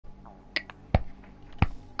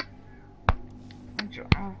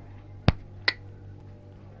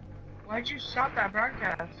Why'd you stop that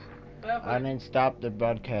broadcast? I didn't stop the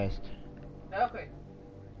broadcast. Okay.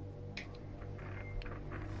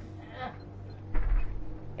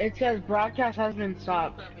 It says broadcast has been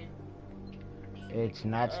stopped. It's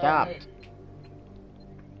not stopped.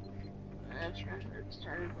 It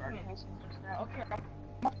started broadcasting just now. Okay.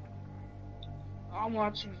 I'm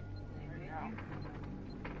watching right now.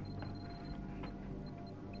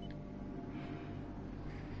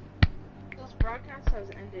 This broadcast has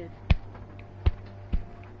ended.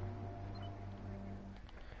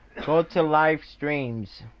 Go to live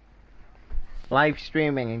streams. Live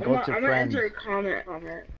streaming and go to I'm friends. gonna enter a comment on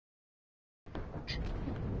it.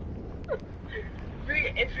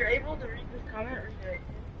 If you're able to read this comment, read it.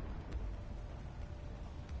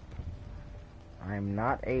 I'm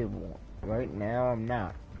not able. Right now I'm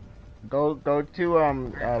not. Go to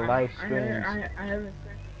live streams. I haven't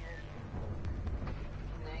sent it yet.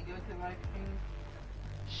 Can I go to live stream?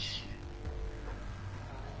 Shh.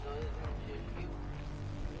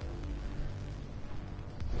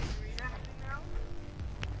 Read anything now?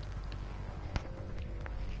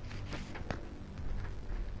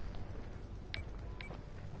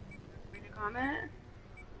 Read a comment?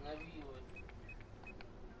 Maybe you would.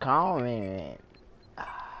 Comment.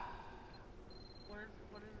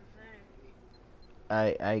 What does it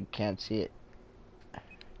say? I can't see it.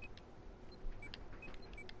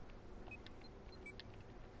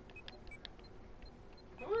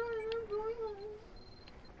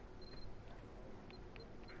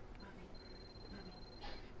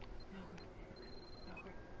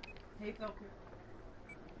 Hey, Falcon.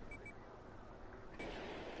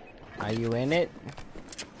 Are you in it?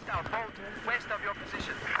 Southbound, west of your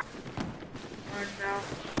position. Or no?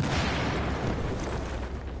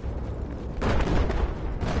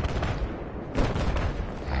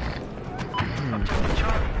 Objective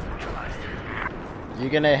Charlie is neutralized. You're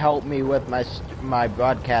gonna help me with my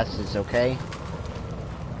broadcasts, okay?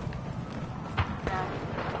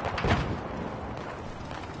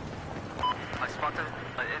 I spotted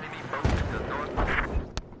an enemy boat in the north.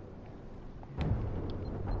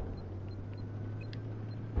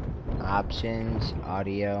 Options,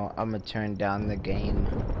 audio. I'm gonna turn down the game.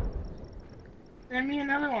 Send me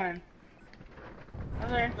another one.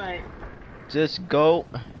 Another invite. Just go.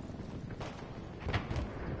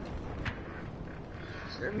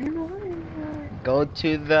 Send me another invite. Go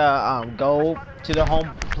to the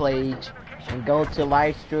home page and go to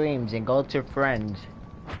live streams and go to friends.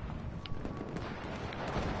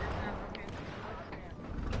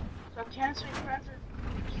 So canceling friends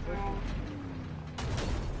is wrong.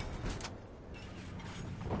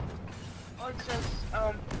 Oh, it says,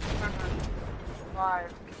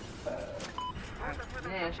 live.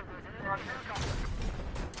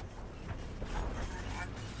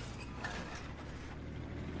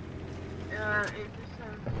 Yeah. It just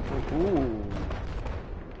says, Ooh.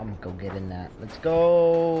 I'm gonna go get in that. Let's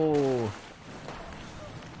go.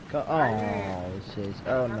 Go. Oh, shit.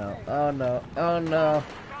 Oh no. Oh no. Oh no.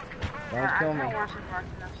 Don't I kill me. can't watch the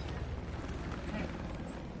broadcast.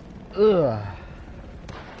 Ugh.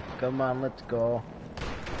 Come on, let's go.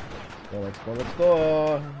 Let's go. Let's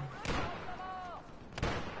go.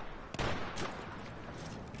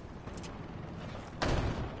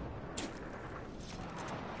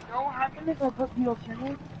 You know what happened if I put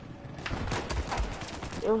BO3?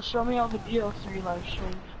 It will show me all the BO3 live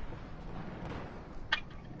streams.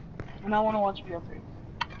 And I want to watch BO3.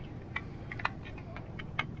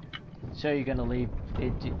 So you're gonna leave?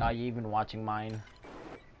 Are you even watching mine?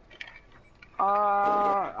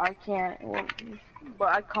 I can't. Well, but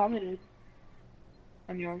I commented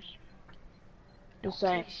on yours. Just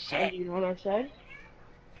saying. And you know what I said?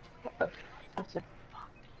 I said,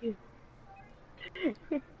 fuck you.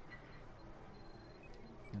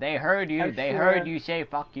 They heard you. They heard you say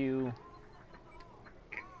fuck you.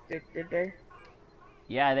 Did they?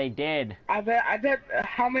 Yeah, they did. I bet,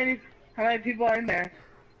 how many people are in there?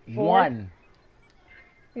 4?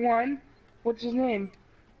 One? What's his name?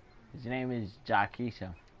 His name is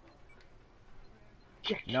Jackisa.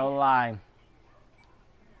 Jack. No lie.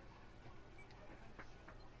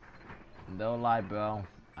 No lie, bro.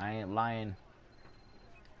 I ain't lying.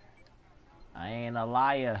 I ain't a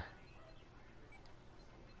liar.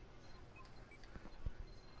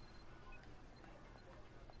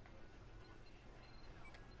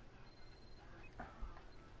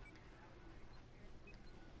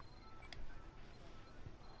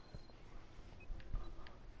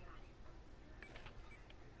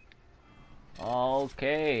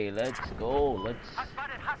 Okay, let's go. I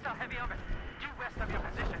spotted hostile heavy over due west of your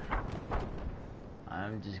position.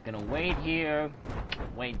 I'm just gonna wait here.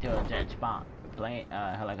 Wait till a jet spawn. Plane,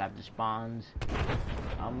 helicopter spawns.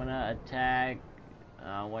 I'm gonna attack.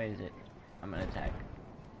 What is it? I'm gonna attack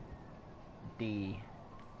D.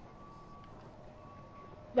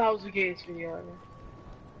 That was the gayest video ever.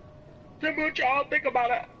 Tell me what y'all think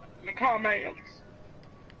about it in the comments.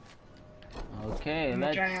 Okay, I'm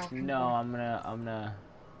gonna try let's. out No, people. I'm gonna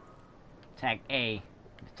attack A.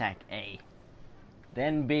 Attack A.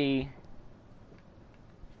 Then B.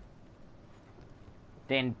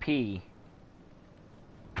 Then P.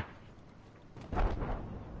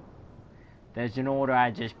 There's an order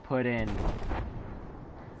I just put in.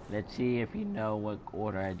 Let's see if you know what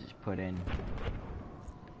order I just put in.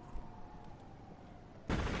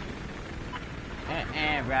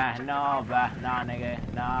 Bruh. No, bruh. Nah, nigga.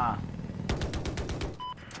 Nah.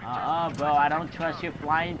 Bro. I don't trust your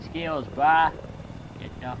flying skills, bruh.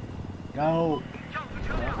 Get the... Go.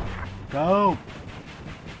 Go.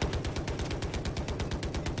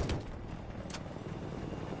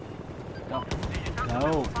 Go.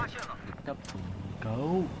 Go. Get the...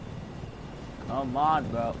 Go. Come on,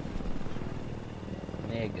 bro.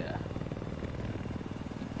 Nigga.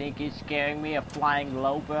 You think you're scaring me of flying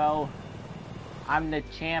low, bro? I'm the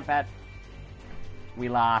champ at... We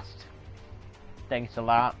lost. Thanks a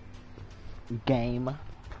lot. Game.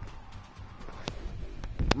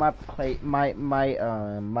 My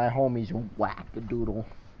homie's whack-a-doodle.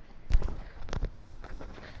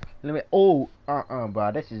 Let me... Oh,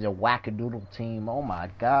 bro. This is a whack-a-doodle team. Oh my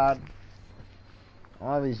god.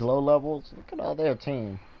 All these low levels. Look at all their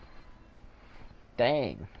team.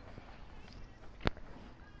 Dang.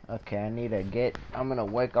 Okay, I need to get... I'm gonna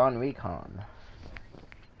work on recon.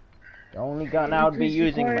 The only gun I would be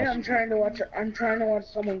using... I'm trying to watch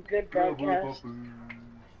someone good broadcast.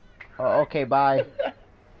 Oh, okay, bye.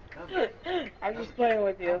 I'm just playing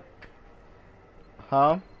with you.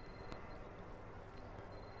 Huh?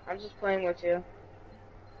 I'm just playing with you.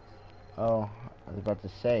 Oh, I was about to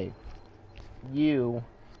say. You...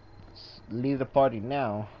 leave the party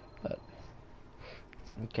now, but...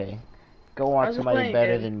 Okay. Go watch somebody playing,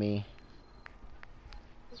 better dude. than me.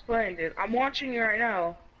 Just playing, dude. I'm watching you right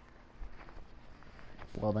now.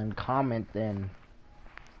 Well, then comment then.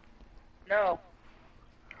 No.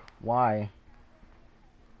 Why?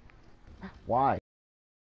 Why?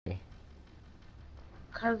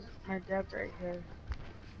 Cause my dad's right here.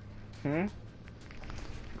 Hmm?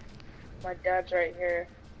 My dad's right here.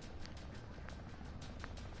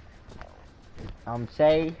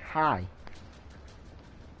 Say hi.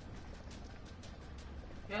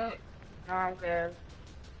 Good. No, I'm good.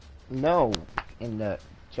 No, in the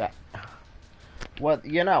chat. What?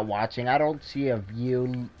 You're not watching. I don't see a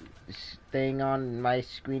view thing on my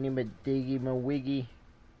screeny diggy wiggy.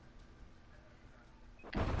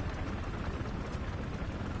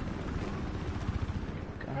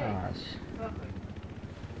 Gosh.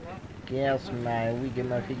 Yes, man. We get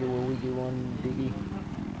my figure where we get one diggy.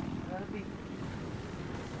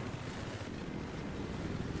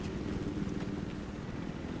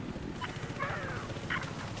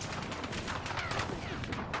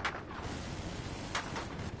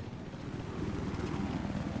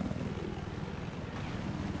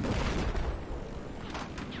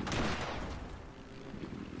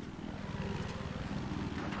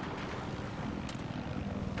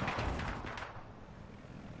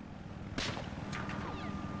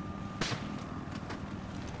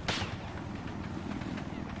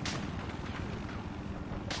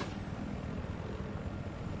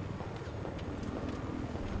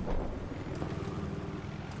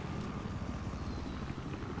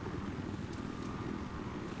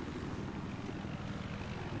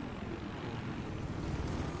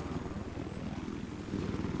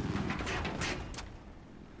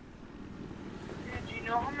 Dude, do you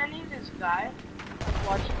know how many this guy is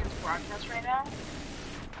watching his broadcast right now?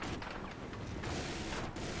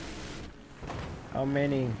 How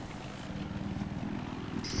many?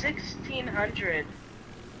 1,600.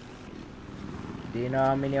 Do you know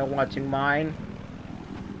how many are watching mine?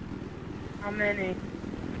 How many?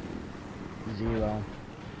 0.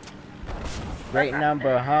 Great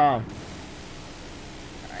number, huh?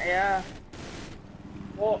 Yeah.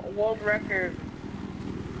 World record.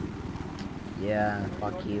 Yeah,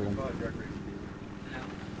 fuck you.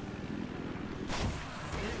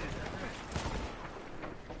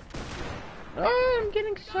 Oh, I'm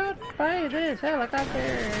getting shot by this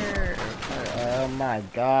helicopter. Oh my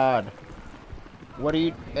god. What are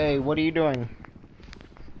you, hey, what are you doing?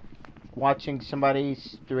 Watching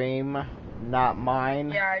somebody's stream, not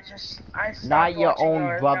mine? Yeah, I stopped Not your watching own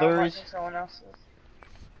yours, now I'm brothers? watching someone else's.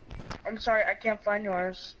 I'm sorry, I can't find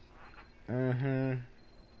yours. Mm-hmm.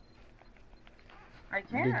 I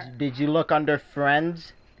can't. Did you look under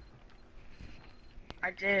friends?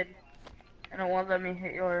 I did. And it won't let me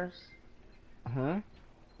hit yours. Hmm?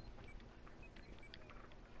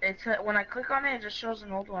 It's when I click on it, it just shows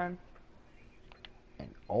an old one. An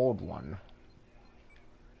old one.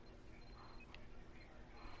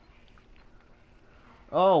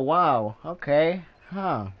 Oh, wow. Okay.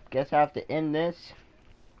 Huh. Guess I have to end this.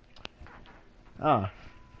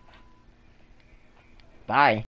 Bye.